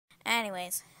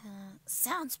Anyways,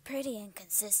 sounds pretty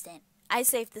inconsistent. I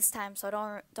saved this time, so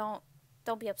don't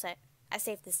be upset. I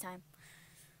saved this time.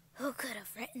 Who could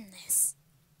have written this?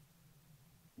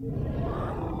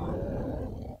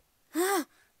 Huh?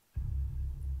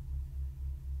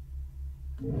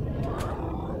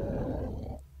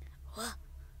 What?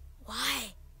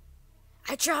 Why?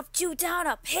 I dropped you down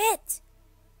a pit!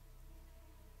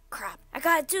 Crap, I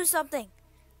gotta do something!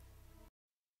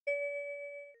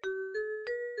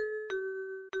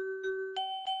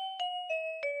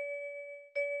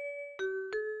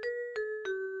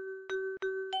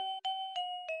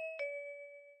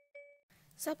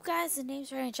 Sup guys, the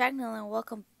name's Ryan Jagnell and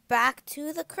welcome back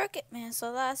to the Crooked Man.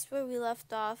 So that's where we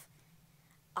left off.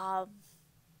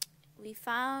 We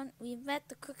met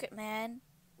the Crooked Man,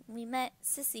 we met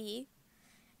Sissy,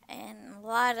 and a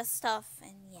lot of stuff,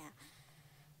 and yeah.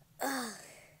 Ugh.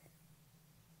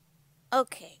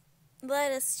 Okay,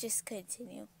 let us just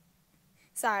continue.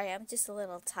 Sorry, I'm just a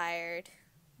little tired,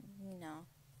 you know.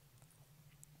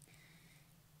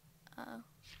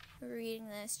 We're reading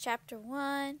this chapter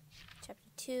 1, chapter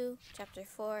 2, chapter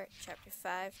 4, chapter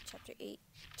 5, chapter 8,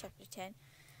 chapter 10.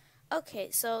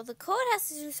 Okay, so the code has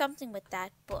to do something with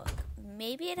that book.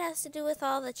 Maybe it has to do with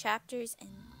all the chapters and...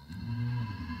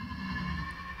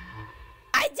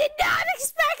 I did not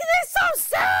expect this so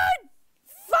soon!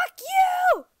 Fuck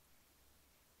you!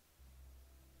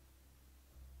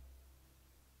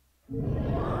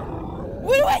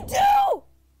 What do I do?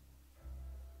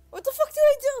 What the fuck do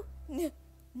I do?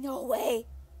 No way.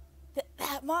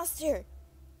 That monster.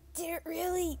 Did it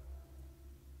really?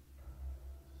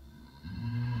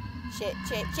 Shit.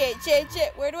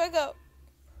 Where do I go?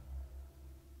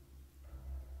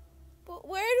 But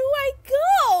where do I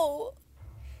go?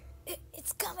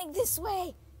 It's coming this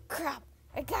way. Crap.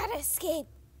 I gotta escape.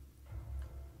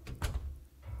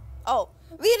 Oh,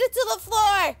 lead it to the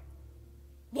floor.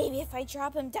 Maybe if I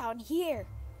drop him down here.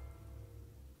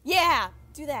 Yeah,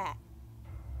 do that.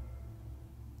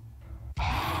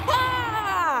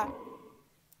 Ha!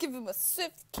 Give him a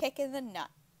swift kick in the nut.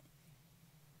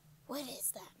 What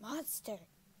is that monster?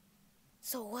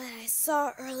 So what I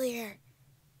saw earlier.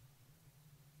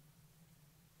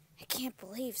 I can't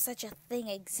believe such a thing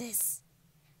exists.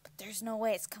 But there's no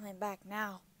way it's coming back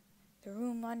now. The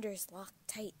room under is locked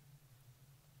tight.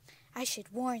 I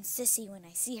should warn Sissy when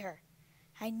I see her.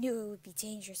 I knew it would be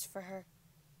dangerous for her.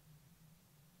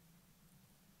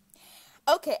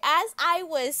 Okay, as I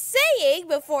was saying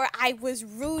before I was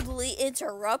rudely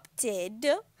interrupted,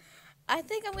 I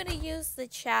think I'm going to use the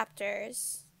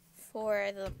chapters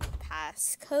for the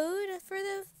passcode for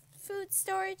the food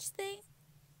storage thing.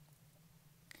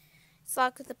 It's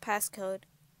locked with the passcode.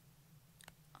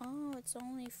 Oh, it's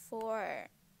only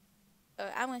 4.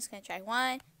 I'm just going to try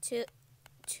 1,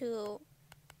 2,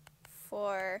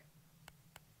 4,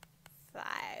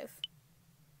 5.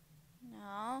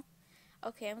 No.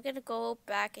 Okay, I'm gonna go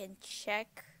back and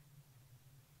check.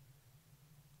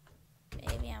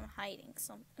 Maybe I'm hiding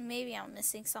something. Maybe I'm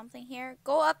missing something here.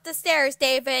 Go up the stairs,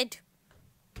 David!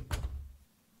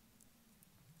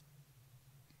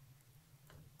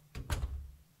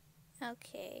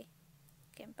 Okay.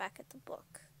 Getting back at the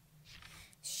book.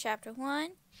 Chapter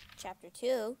 1, Chapter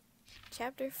 2,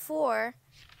 Chapter 4,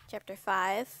 Chapter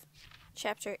 5,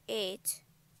 Chapter 8,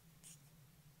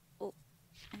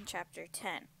 and Chapter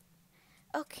 10.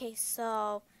 Okay,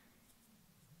 so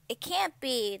it can't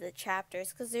be the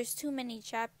chapters because there's too many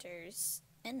chapters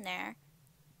in there.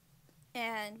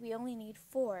 And we only need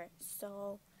 4.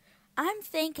 So I'm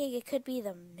thinking it could be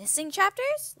the missing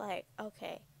chapters. Like,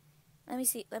 okay. Let me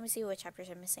see what chapters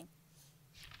are missing.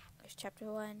 There's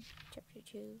chapter 1, chapter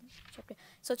 2,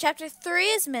 So chapter 3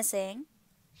 is missing.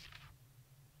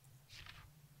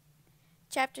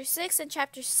 Chapter 6 and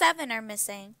chapter 7 are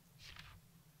missing.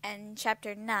 And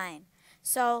chapter 9.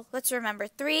 So let's remember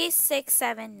 3, 6,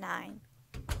 7, 9.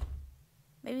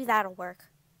 Maybe that'll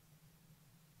work.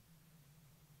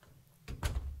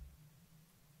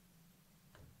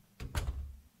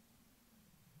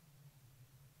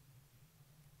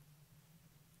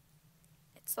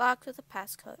 It's locked with a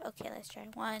passcode. Okay, let's try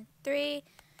 1, 3,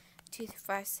 2, 3,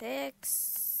 5, 6,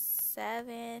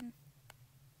 7,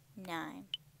 9.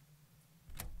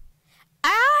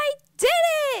 I did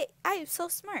it! I am so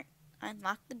smart.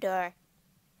 Unlock the door.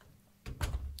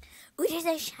 Ooh, there's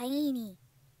a shiny.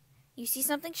 You see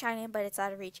something shiny, but it's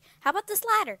out of reach. How about this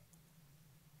ladder?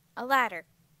 A ladder.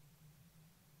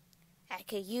 I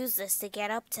could use this to get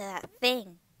up to that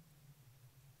thing.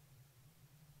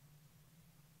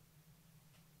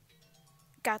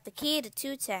 Got the key to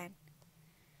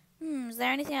 210. Is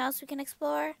there anything else we can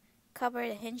explore?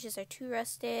 Cupboard, the hinges are too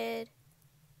rusted.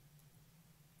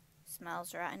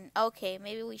 smells rotten. Okay,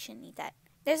 maybe we shouldn't eat that.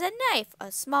 There's a knife,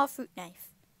 a small fruit knife.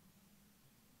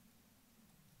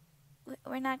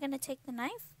 We're not going to take the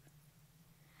knife?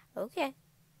 Okay.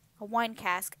 A wine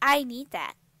cask. I need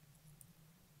that.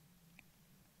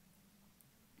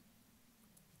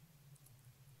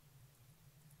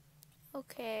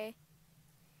 Okay.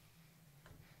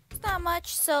 It's not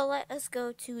much, so let us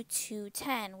go to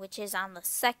 210, which is on the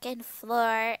second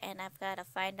floor, and I've got to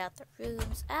find out the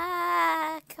rooms.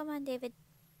 Ah, come on, David.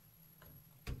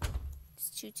 It's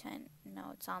 210.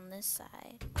 No, it's on this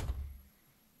side.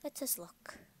 Let us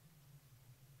look.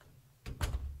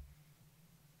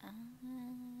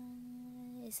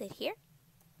 Is it here?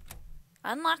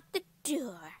 Unlock the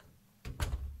door.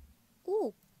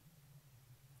 Ooh.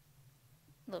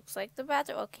 Looks like the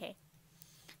bathroom. Okay.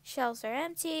 Shelves are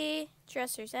empty.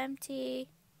 Dresser's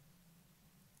empty.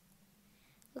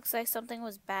 Looks like something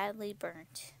was badly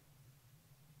burnt.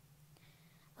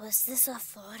 Was this a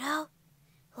photo?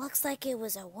 Looks like it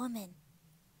was a woman.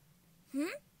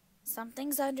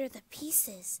 Something's under the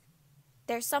pieces.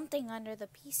 There's something under the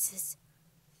pieces.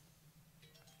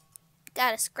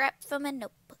 Got a scrap from a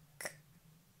notebook.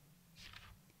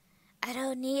 I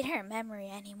don't need her memory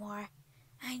anymore.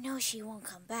 I know she won't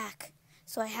come back,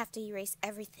 so I have to erase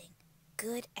everything,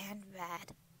 good and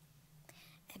bad.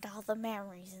 And all the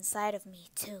memories inside of me,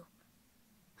 too.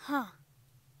 Huh.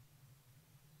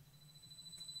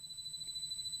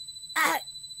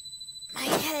 My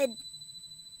head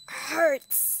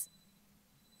hurts.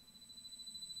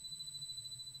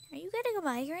 Are you getting a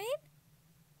migraine?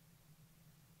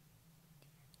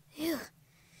 Phew,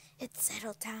 it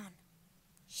settled down.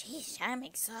 Sheesh, I'm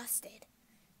exhausted.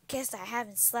 I guess I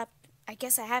haven't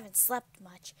slept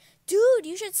much. Dude,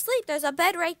 you should sleep. There's a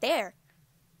bed right there.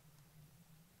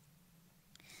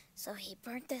 So he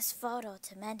burnt this photo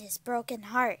to mend his broken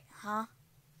heart, huh?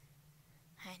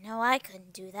 I know I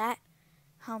couldn't do that.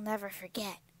 I'll never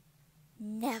forget.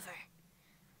 Never.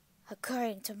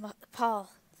 According to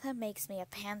Paul, that makes me a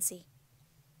pansy.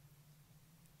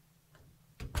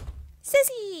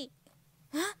 Sissy!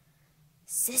 Huh?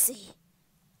 Sissy.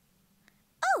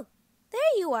 Oh, there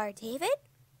you are, David.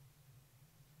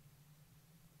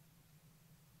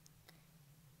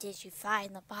 Did you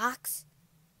find the box?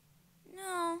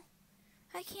 No,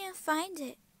 I can't find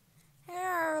it. There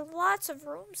are lots of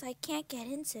rooms I can't get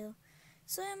into,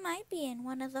 so it might be in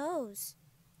one of those.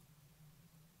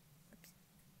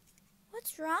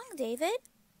 What's wrong, David?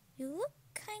 You look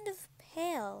kind of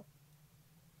pale.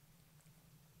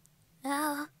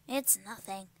 Oh, it's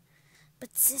nothing.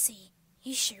 But Sissy,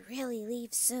 you should really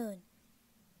leave soon.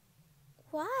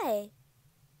 Why?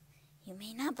 You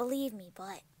may not believe me,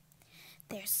 but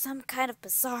there's some kind of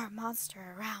bizarre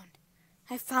monster around.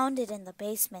 I found it in the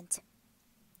basement.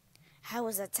 I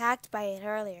was attacked by it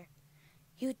earlier.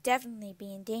 You'd definitely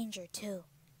be in danger too.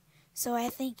 So I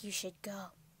think you should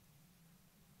go.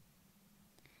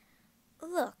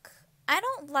 Look, I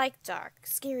don't like dark,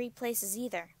 scary places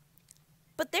either.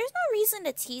 But there's no reason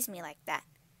to tease me like that.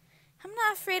 I'm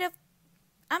not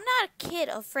a kid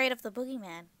afraid of the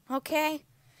boogeyman, okay?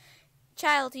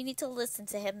 Child, you need to listen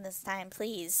to him this time,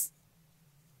 please.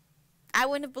 I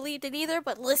wouldn't have believed it either,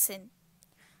 but listen.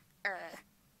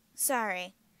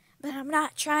 Sorry, but I'm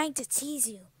not trying to tease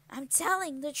you. I'm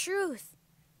telling the truth.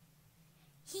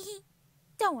 Hee.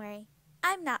 Don't worry,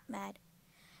 I'm not mad.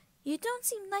 You don't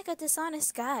seem like a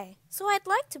dishonest guy, so I'd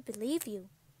like to believe you.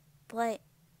 But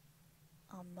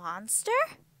a monster?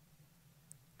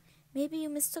 Maybe you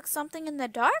mistook something in the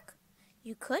dark?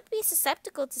 You could be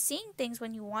susceptible to seeing things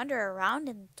when you wander around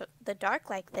in the dark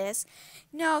like this.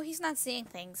 No, he's not seeing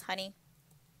things, honey.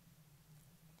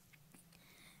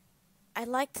 I'd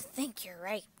like to think you're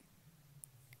right.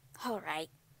 All right,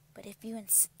 but if you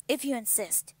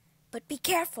insist, but be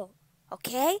careful,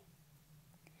 okay?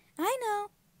 I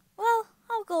know. Well,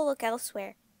 I'll go look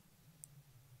elsewhere.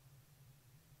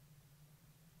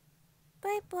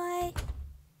 Bye-bye.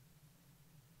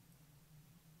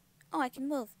 Oh, I can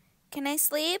move. Can I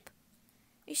sleep?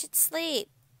 You should sleep.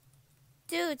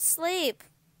 Dude, sleep.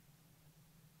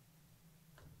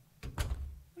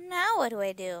 Now what do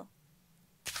I do?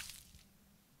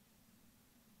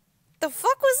 The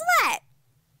fuck was that?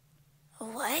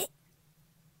 What?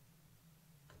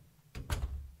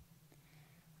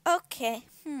 Okay,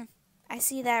 I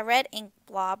see that red ink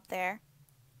blob there.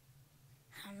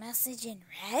 A message in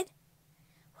red?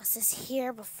 Was this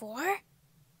here before?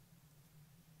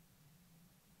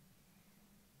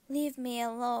 Leave me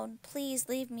alone. Please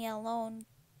leave me alone.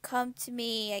 Come to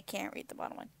me. I can't read the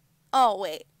bottom one. Oh,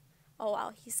 wait. Oh,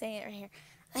 wow. He's saying it right here.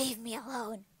 Leave me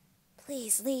alone.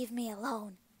 Please leave me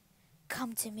alone.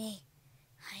 Come to me.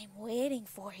 I'm waiting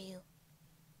for you.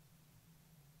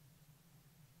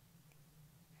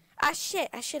 Ah, shit,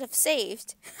 I should have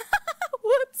saved.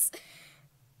 Whoops.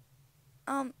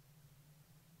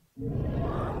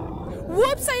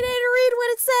 Whoops, I didn't read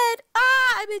what it said.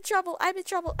 Ah, I'm in trouble. I'm in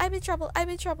trouble. I'm in trouble. I'm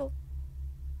in trouble.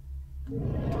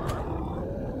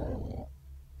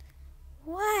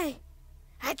 Why?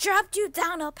 I dropped you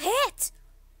down a pit.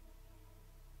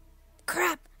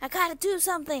 Crap, I gotta do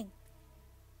something.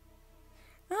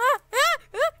 Ah, ah,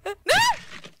 ah, ah, ah!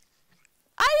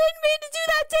 I didn't mean to do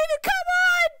that, David. Come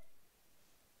on.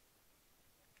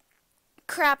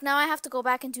 Crap, now I have to go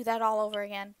back and do that all over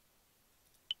again.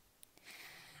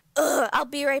 Ugh, I'll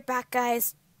be right back,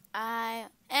 guys. I'm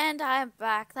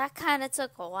back. That kind of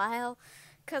took a while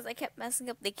because I kept messing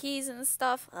up the keys and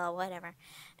stuff. Whatever.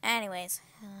 Anyways,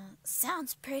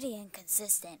 sounds pretty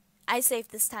inconsistent. I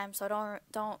saved this time, so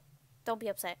don't be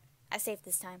upset. I saved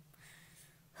this time.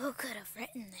 Who could have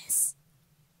written this?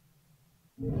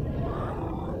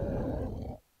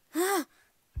 Huh?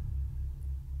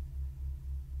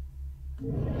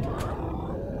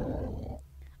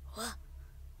 What?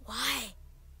 Why?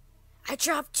 I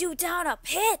dropped you down a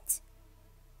pit!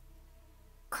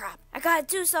 Crap, I gotta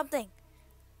do something.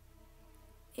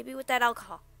 Maybe with that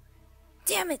alcohol.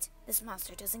 Damn it, this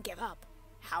monster doesn't give up.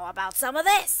 How about some of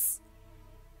this?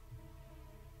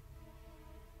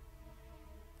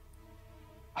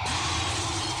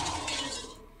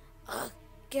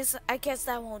 I guess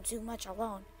that won't do much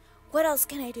alone. What else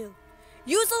can I do?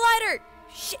 Use a lighter!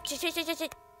 Shit.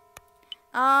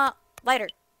 Lighter.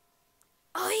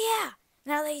 Oh yeah!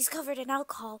 Now that he's covered in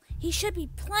alcohol, he should be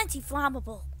plenty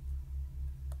flammable.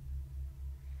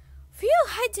 Phew,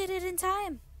 I did it in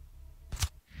time.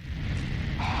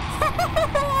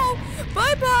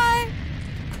 Bye-bye!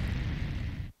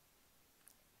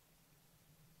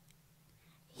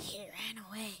 He ran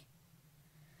away.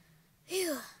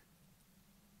 Phew.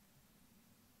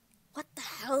 What the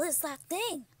hell is that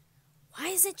thing? Why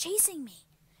is it chasing me?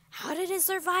 How did it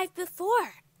survive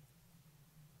before?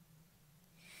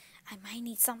 I might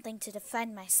need something to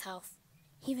defend myself.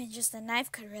 Even just a knife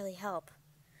could really help.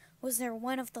 Was there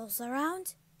one of those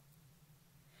around?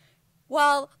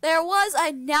 Well, there was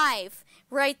a knife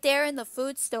right there in the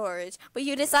food storage, but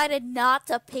you decided not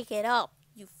to pick it up,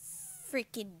 you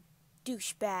freaking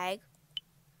douchebag.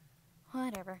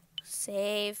 Whatever.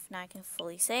 Save. Now I can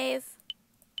fully save.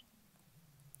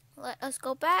 Let us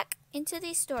go back into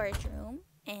the storage room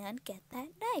and get that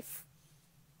knife.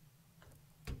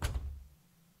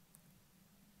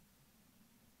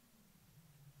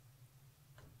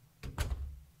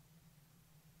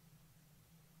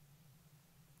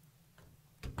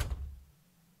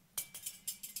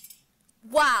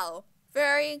 Wow,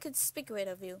 very inconspicuous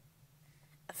of you.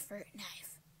 A fruit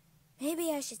knife.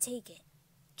 Maybe I should take it,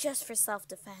 just for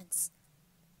self-defense.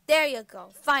 There you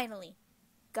go, finally.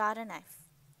 Got a knife.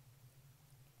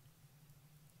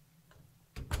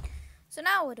 So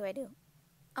now what do I do?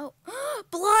 Oh,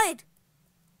 blood!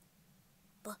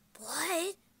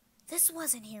 Blood? This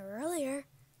wasn't here earlier.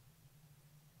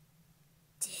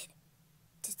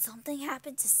 Did something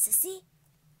happen to Sissy?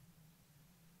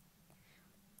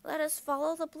 Let us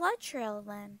follow the blood trail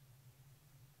then.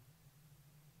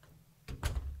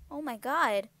 Oh my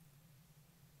god.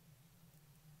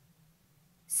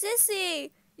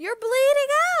 Sissy, you're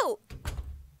bleeding out!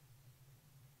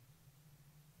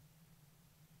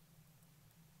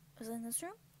 Was it in this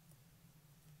room?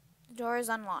 The door is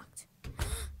unlocked.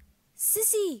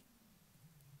 Sissy!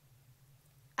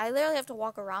 I literally have to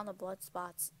walk around the blood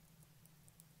spots.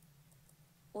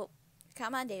 Whoa.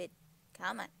 Come on, David.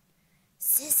 Come on.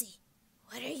 Sissy,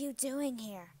 what are you doing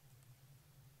here?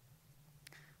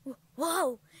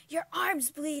 Whoa! Your arm's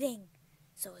bleeding!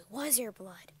 So it was your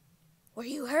blood. Were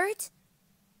you hurt?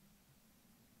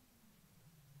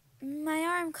 My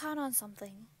arm caught on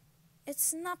something.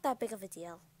 It's not that big of a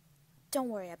deal. Don't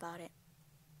worry about it.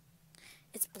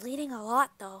 It's bleeding a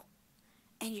lot, though.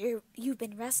 And you've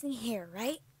been resting here,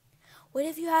 right? What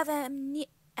if you have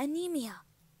anemia?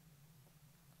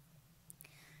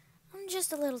 I'm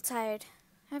just a little tired.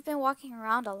 I've been walking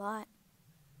around a lot.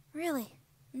 Really,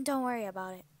 don't worry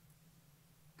about it.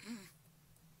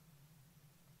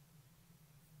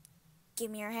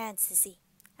 Give me your hand, Sissy.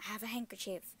 I have a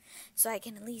handkerchief, so I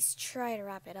can at least try to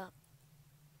wrap it up.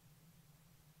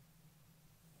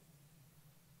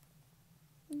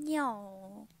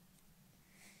 No.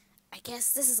 I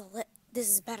guess this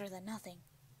is better than nothing.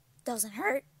 Doesn't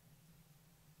hurt.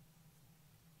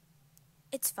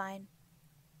 It's fine.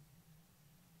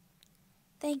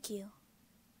 Thank you.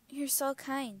 You're so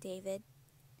kind, David.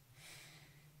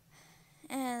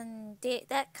 And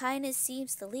that kindness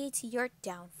seems to lead to your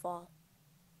downfall.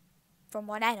 From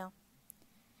what I know.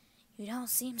 You don't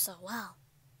seem so well.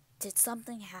 Did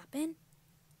something happen?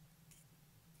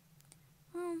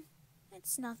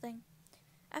 It's nothing.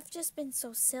 I've just been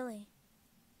so silly.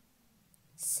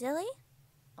 Silly?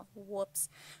 Oh, whoops.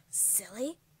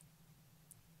 Silly?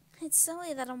 It's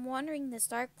silly that I'm wandering this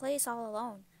dark place all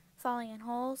alone, falling in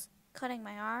holes, cutting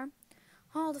my arm,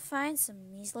 all to find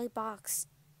some measly box.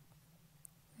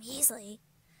 Measly?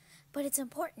 But it's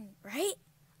important, right?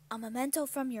 A memento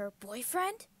from your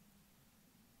boyfriend?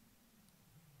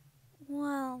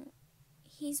 Well,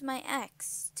 he's my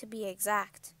ex, to be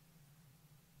exact.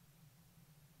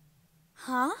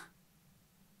 Huh?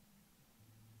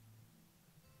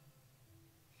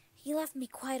 He left me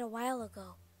quite a while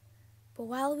ago. But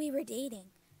while we were dating,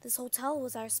 this hotel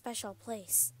was our special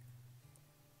place.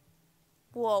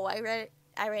 Whoa, I read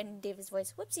in David's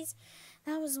voice. Whoopsies.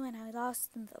 That was when I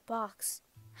lost the box.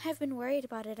 I've been worried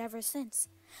about it ever since,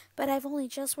 but I've only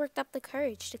just worked up the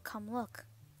courage to come look.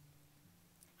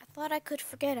 I thought I could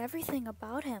forget everything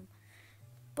about him,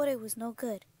 but it was no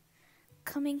good.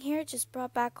 Coming here just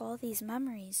brought back all these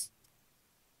memories.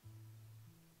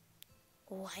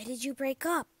 Why did you break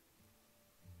up?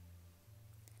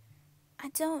 I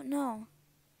don't know.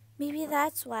 Maybe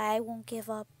that's why I won't give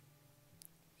up.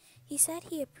 He said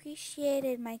he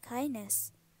appreciated my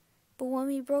kindness, but when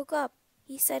we broke up,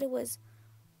 he said it was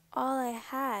all I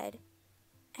had,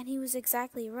 and he was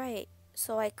exactly right,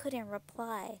 so I couldn't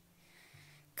reply.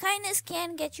 Kindness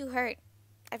can get you hurt.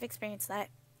 I've experienced that.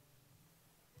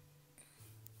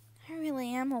 I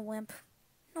really am a wimp.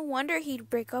 No wonder he'd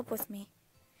break up with me.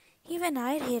 Even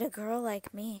I'd hate a girl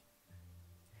like me.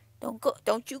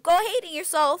 Don't you go hating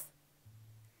yourself.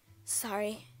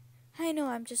 Sorry. I know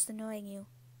I'm just annoying you.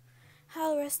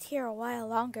 I'll rest here a while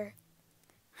longer.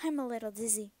 I'm a little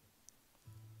dizzy.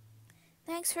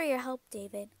 Thanks for your help,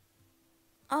 David.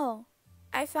 Oh,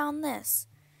 I found this.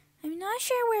 I'm not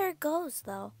sure where it goes,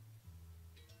 though.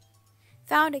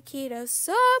 Found a key to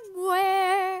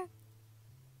somewhere.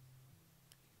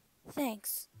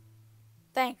 Thanks.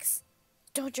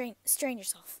 Don't strain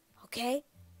yourself, okay?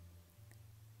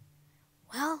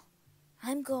 Well,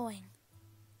 I'm going.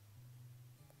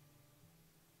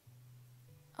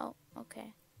 Oh,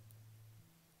 okay.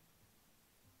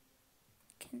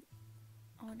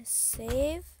 I want to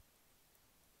save.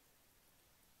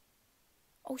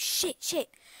 Oh, shit.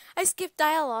 I skipped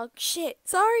dialogue. Shit.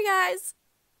 Sorry, guys.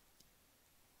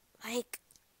 Like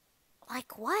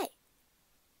what?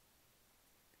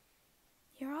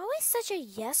 You're always such a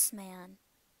yes man.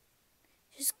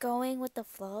 Just going with the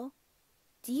flow.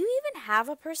 Do you even have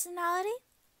a personality?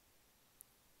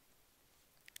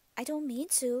 I don't mean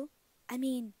to. I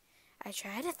mean, I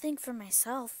try to think for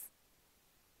myself.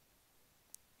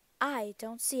 I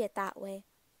don't see it that way.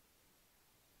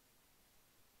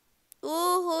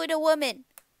 Ooh, the woman.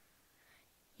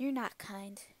 You're not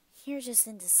kind. You're just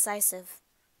indecisive.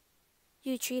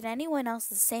 You treat anyone else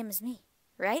the same as me,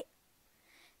 right?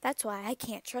 That's why I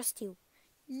can't trust you.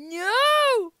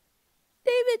 No!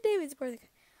 David's brother.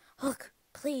 Look,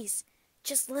 please,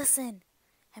 just listen.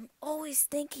 I'm always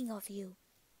thinking of you.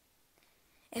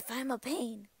 If I'm a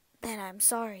pain, then I'm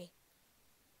sorry.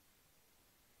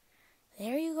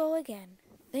 There you go again,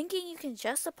 thinking you can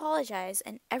just apologize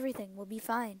and everything will be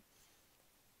fine.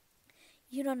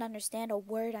 You don't understand a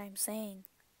word I'm saying.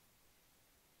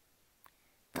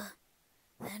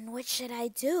 Then what should I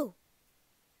do?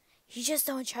 You just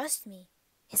don't trust me.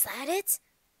 Is that it?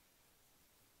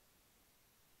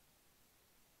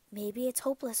 Maybe it's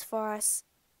hopeless for us.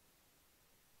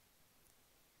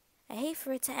 I hate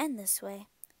for it to end this way,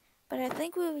 but I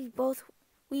think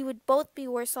we would both be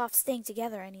worse off staying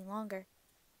together any longer.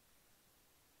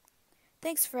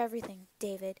 Thanks for everything,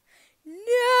 David.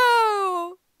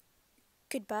 No!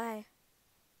 Goodbye.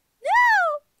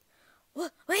 No!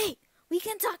 Wait, we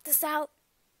can talk this out.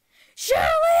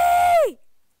 Shirley!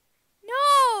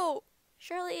 No!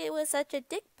 Shirley was such a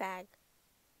dickbag.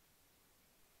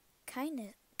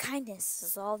 Kindness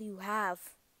is all you have.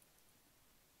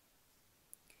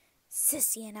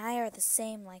 Sissy and I are the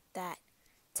same like that,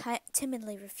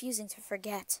 timidly refusing to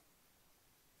forget.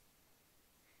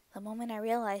 The moment I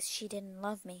realized she didn't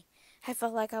love me, I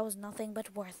felt like I was nothing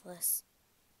but worthless.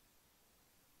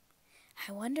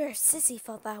 I wonder if Sissy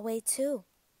felt that way too.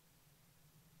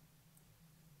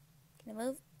 Can I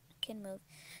move? I can move.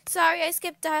 Sorry, I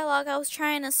skipped dialogue. I was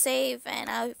trying to save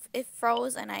and it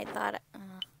froze and I thought,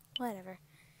 whatever.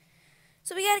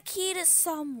 So we got a key to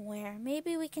somewhere.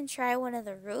 Maybe we can try one of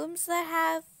the rooms that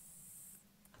have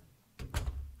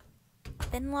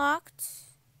been locked.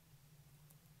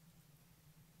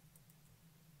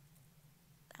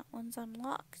 One's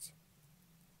unlocked.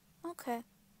 Okay.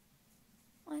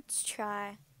 Let's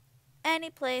try any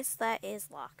place that is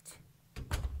locked.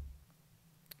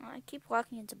 I keep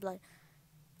walking into blood.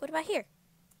 What about here?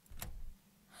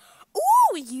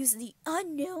 Ooh, we use the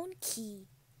unknown key.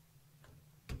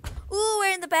 Ooh,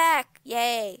 we're in the back.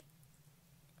 Yay.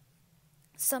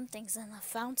 Something's in the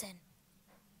fountain.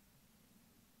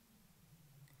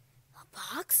 A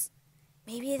box?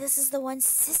 Maybe this is the one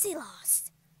Sissy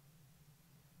lost.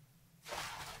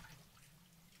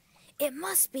 It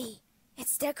must be.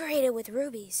 It's decorated with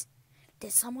rubies.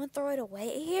 Did someone throw it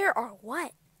away here or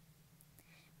what?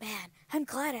 Man, I'm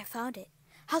glad I found it.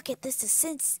 I'll get this to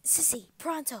Sissy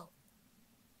pronto.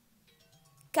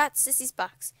 Got Sissy's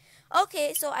box.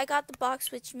 Okay, so I got the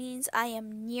box, which means I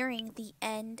am nearing the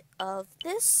end of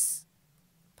this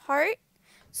part.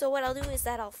 So what I'll do is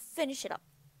that I'll finish it up.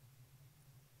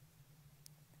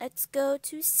 Let's go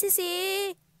to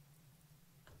Sissy.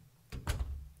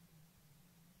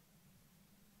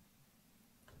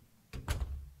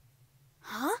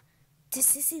 Huh? Did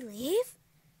Sissy leave?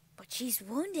 But she's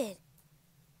wounded.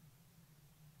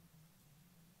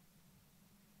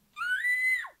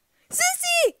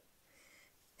 Sissy!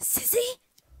 Sissy?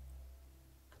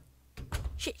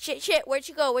 Shit. Where'd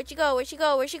she go? Where'd she go?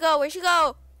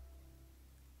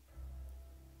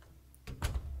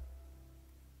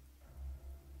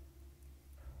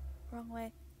 Wrong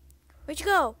way. Where'd you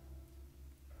go?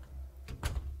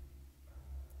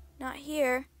 Not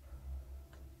here.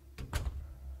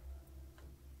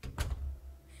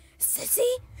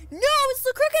 Sissy? No, it's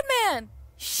the Crooked Man!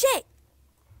 Shit!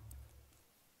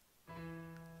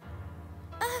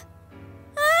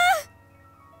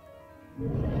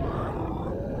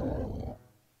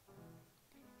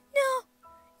 No!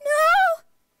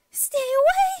 Stay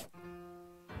away!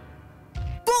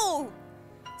 Boo!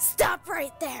 Stop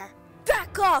right there!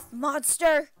 Back off,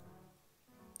 monster!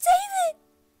 David!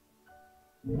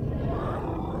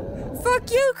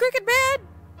 Fuck you, Crooked Man!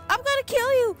 I'm gonna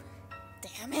kill you!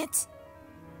 Damn it!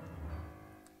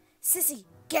 Sissy,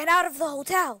 get out of the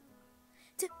hotel!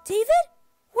 David?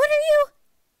 What are you?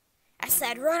 I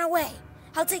said run away.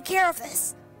 I'll take care of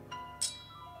this.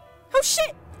 Oh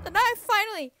shit! The knife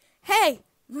finally! Hey,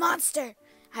 monster!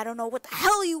 I don't know what the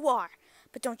hell you are,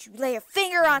 but don't you lay a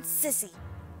finger on Sissy.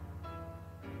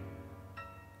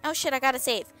 Oh shit, I gotta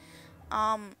save.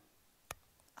 I'll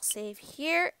save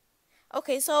here.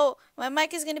 Okay, so my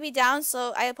mic is gonna be down,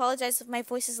 so I apologize if my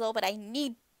voice is low, but I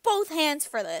need both hands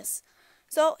for this.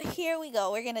 So here we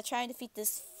go. We're gonna try and defeat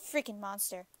this freaking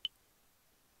monster.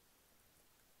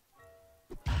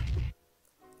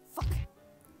 Fuck.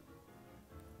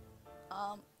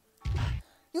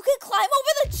 You can climb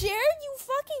over the chair, you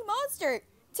fucking monster.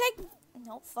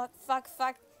 No, fuck.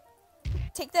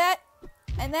 Take that,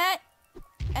 and that,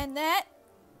 and that.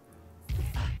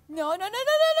 No, I'm gonna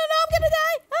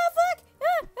die. Ah, fuck.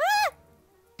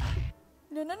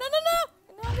 No. No,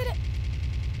 I'm gonna.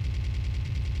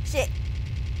 Shit.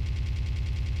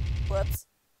 Whoops.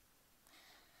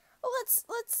 Well,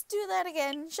 let's do that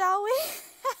again, shall we?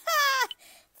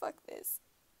 Fuck this.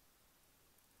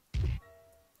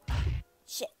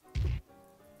 Shit.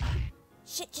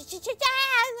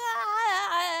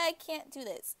 I can't do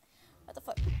this. What the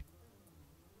fuck?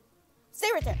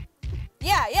 Stay right there.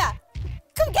 Yeah.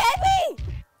 Come get me!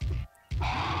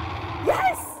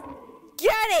 Yes!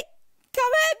 Get it!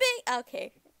 Come at me!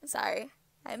 Okay, sorry.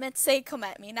 I meant to say come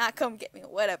at me, not come get me.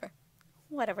 Whatever.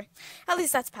 At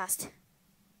least that's passed.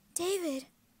 David!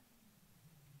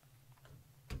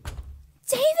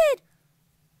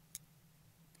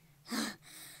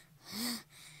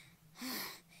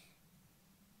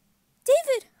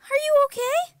 David, are you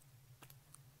okay?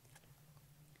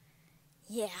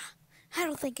 Yeah, I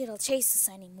don't think it'll chase us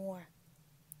anymore.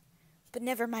 But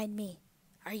never mind me.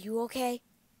 Are you okay?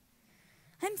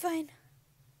 I'm fine.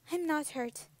 I'm not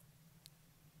hurt.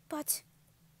 But...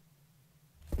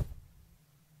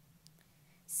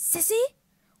 Sissy?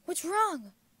 What's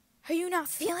wrong? Are you not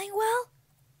feeling well?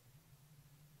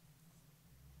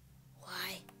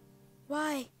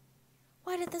 Why?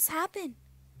 Why did this happen?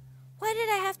 Why did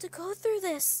I have to go through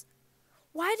this?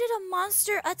 Why did a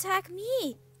monster attack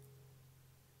me?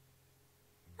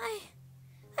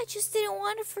 I just didn't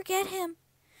want to forget him.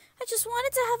 I just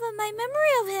wanted to have my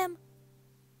memory of him.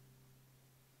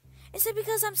 Is it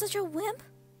because I'm such a wimp?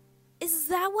 Is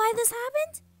that why this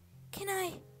happened? Can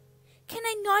I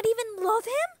not even love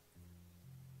him?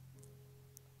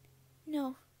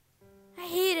 No. I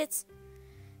hate it.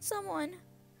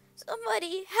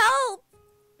 Somebody help!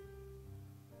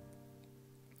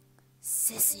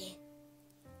 Sissy.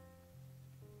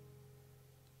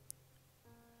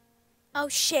 Oh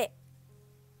shit.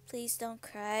 Please don't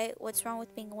cry. What's wrong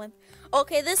with being a wimp?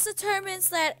 Okay, this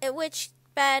determines which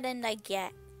bad end I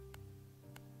get.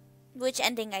 Which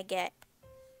ending I get.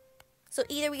 So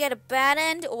either we get a bad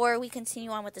end or we continue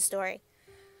on with the story.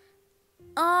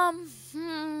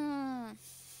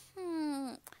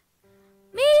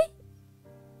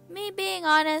 Me being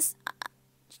honest,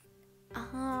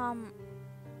 I'm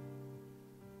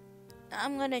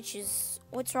gonna choose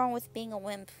what's wrong with being a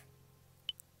wimp.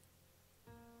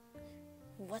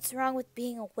 What's wrong with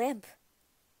being a wimp?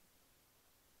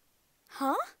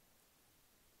 Huh?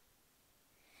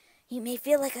 You may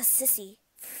feel like a sissy.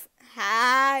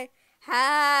 Ha,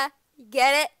 you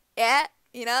get it? Yeah,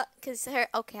 you know, cause her.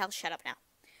 Okay, I'll shut up now.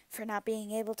 For not being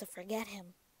able to forget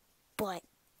him. But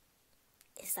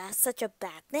is that such a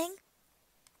bad thing?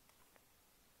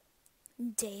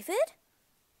 David?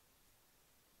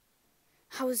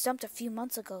 I was dumped a few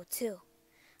months ago, too.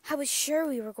 I was sure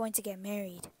we were going to get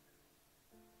married.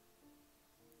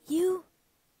 You,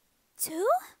 too?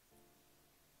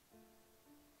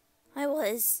 I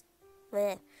was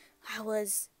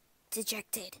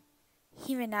dejected.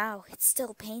 Even now, it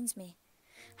still pains me.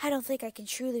 I don't think I can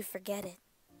truly forget it.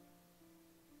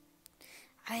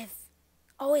 I've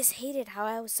always hated how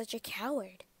I was such a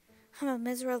coward. I'm a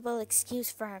miserable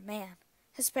excuse for a man,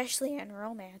 especially in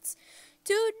romance.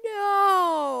 Dude,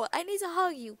 no! I need to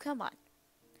hug you, come on.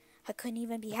 I couldn't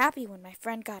even be happy when my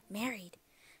friend got married,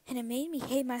 and it made me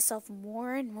hate myself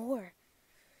more and more.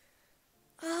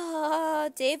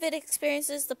 David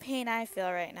experiences the pain I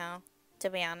feel right now, to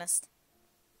be honest.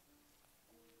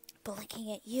 But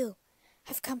looking at you,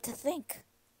 I've come to think.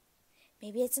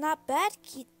 Maybe it's not bad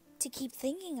to keep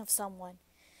thinking of someone.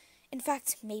 In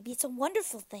fact, maybe it's a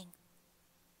wonderful thing.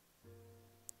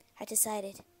 I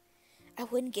decided I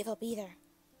wouldn't give up either.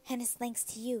 And it's thanks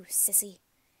to you, Sissy.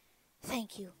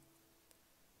 Thank you.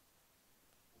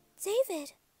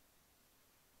 David.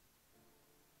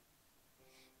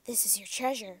 This is your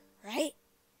treasure, right?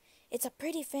 It's a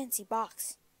pretty fancy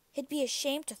box. It'd be a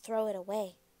shame to throw it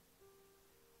away.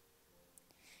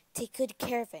 Take good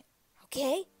care of it,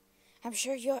 okay? I'm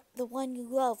sure the one you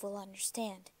love will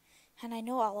understand, and I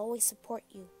know I'll always support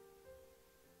you.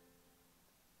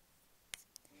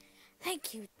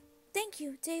 Thank you,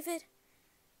 David.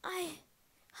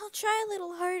 I'll try a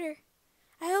little harder.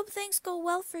 I hope things go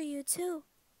well for you, too.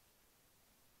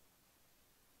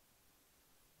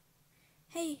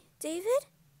 Hey, David?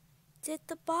 Did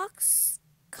the box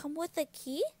come with a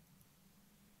key?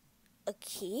 A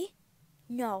key?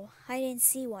 No, I didn't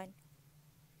see one.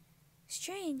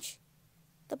 Strange.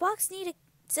 The box needed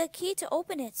a key to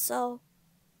open it, though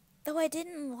I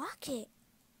didn't lock it.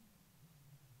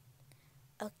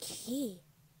 A key?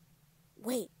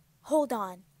 Wait, hold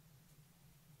on.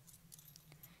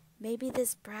 Maybe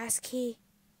this brass key?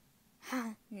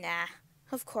 Nah,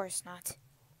 of course not.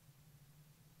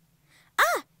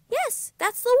 Ah, yes,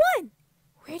 that's the one.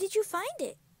 Where did you find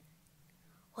it?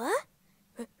 What?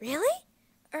 Really?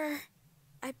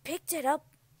 I picked it up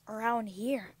around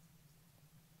here.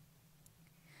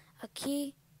 A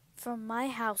key from my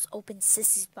house opened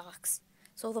Sissy's box.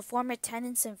 So the former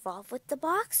tenant's involved with the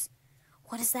box?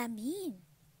 What does that mean?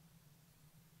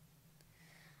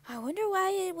 I wonder why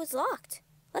it was locked.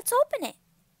 Let's open it.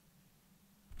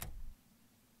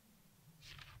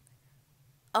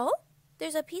 Oh,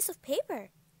 there's a piece of paper.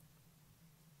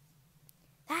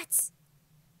 That's...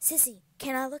 Sissy,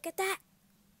 can I look at that?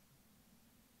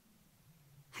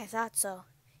 I thought so.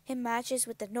 It matches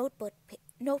with the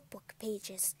notebook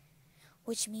pages,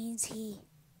 which means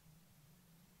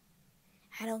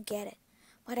I don't get it,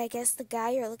 but I guess the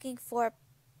guy you're looking for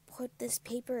put this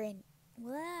paper in...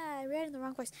 I read in the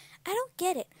wrong place. I don't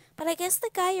get it, but I guess the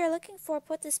guy you're looking for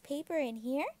put this paper in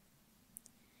here?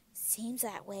 Seems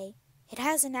that way. It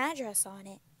has an address on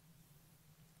it.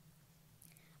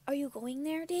 Are you going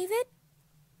there, David?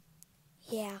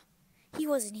 Yeah, he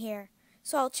wasn't here,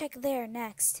 so I'll check there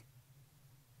next.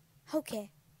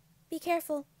 Okay, be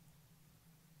careful.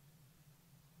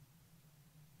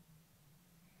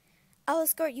 I'll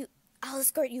escort you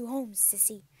home,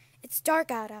 Sissy. It's dark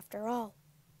out after all.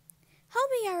 I'll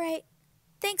be all right.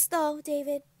 Thanks, though,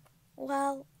 David.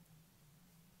 Well,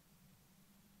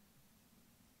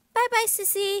 bye-bye,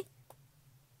 Sissy.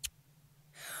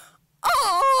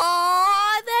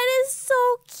 Oh, that is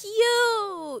so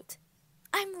cute.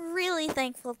 I'm really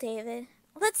thankful, David.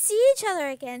 Let's see each other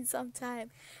again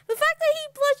sometime. The fact that he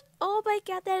blushed. Oh my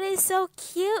god, that is so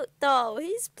cute, though.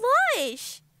 He's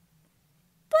blush.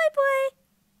 Bye-bye.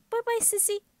 Bye-bye,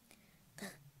 Sissy.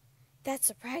 That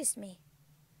surprised me.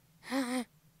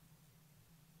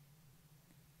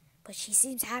 But she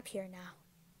seems happier now.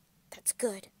 That's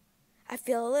good. I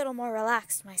feel a little more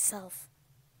relaxed myself.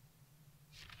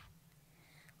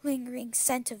 Lingering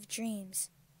scent of dreams.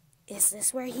 Is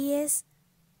this where he is?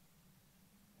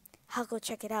 I'll go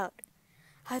check it out.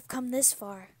 I've come this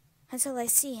far. Until I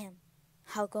see him,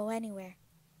 I'll go anywhere.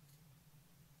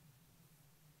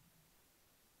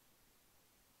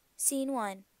 Scene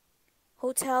 1.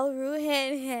 Hotel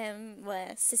Ruhenham,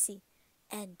 Sissy.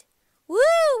 End. Woo!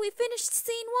 We finished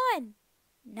scene 1.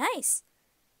 Nice.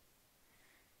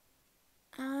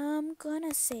 I'm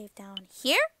gonna save down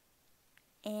here.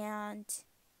 And...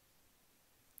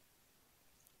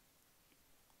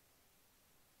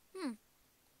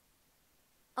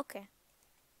 Okay.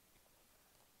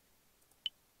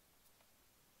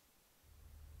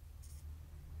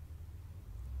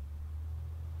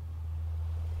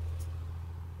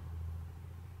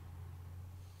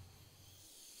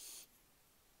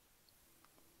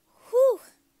 Whew.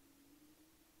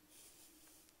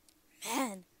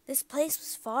 Man, this place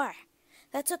was far.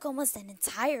 That took almost an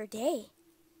entire day.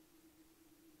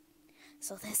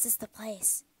 So this is the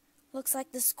place. Looks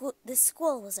like this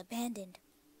school was abandoned.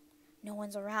 No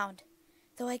one's around,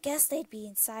 though I guess they'd be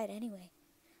inside anyway.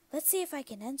 Let's see if I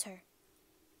can enter.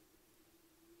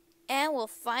 And we'll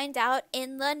find out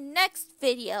in the next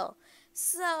video.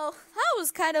 So, that was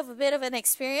kind of a bit of an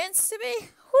experience to me.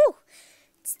 Whew.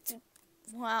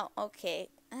 Wow, okay.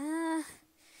 But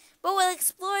we'll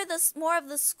explore more of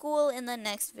the school in the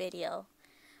next video.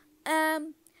 I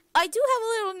do have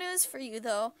a little news for you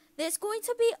though. There's going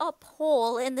to be a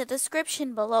poll in the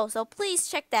description below, so please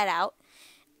check that out.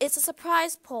 It's a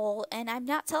surprise poll, and I'm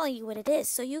not telling you what it is,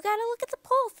 so you gotta look at the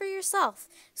poll for yourself.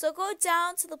 So go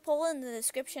down to the poll in the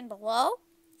description below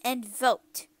and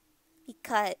vote.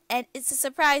 And it's a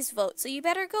surprise vote, so you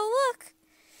better go look,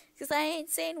 because I ain't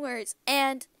saying words.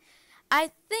 And I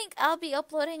think I'll be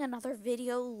uploading another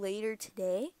video later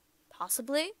today,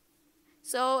 possibly.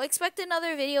 So expect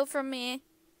another video from me.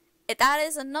 That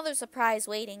is another surprise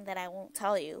waiting that I won't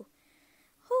tell you.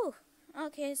 Whew.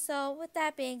 Okay, so with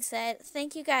that being said,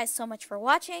 thank you guys so much for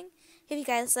watching. If you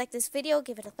guys like this video,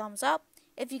 give it a thumbs up.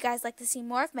 If you guys like to see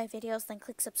more of my videos, then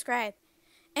click subscribe.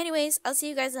 Anyways, I'll see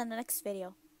you guys in the next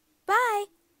video. Bye!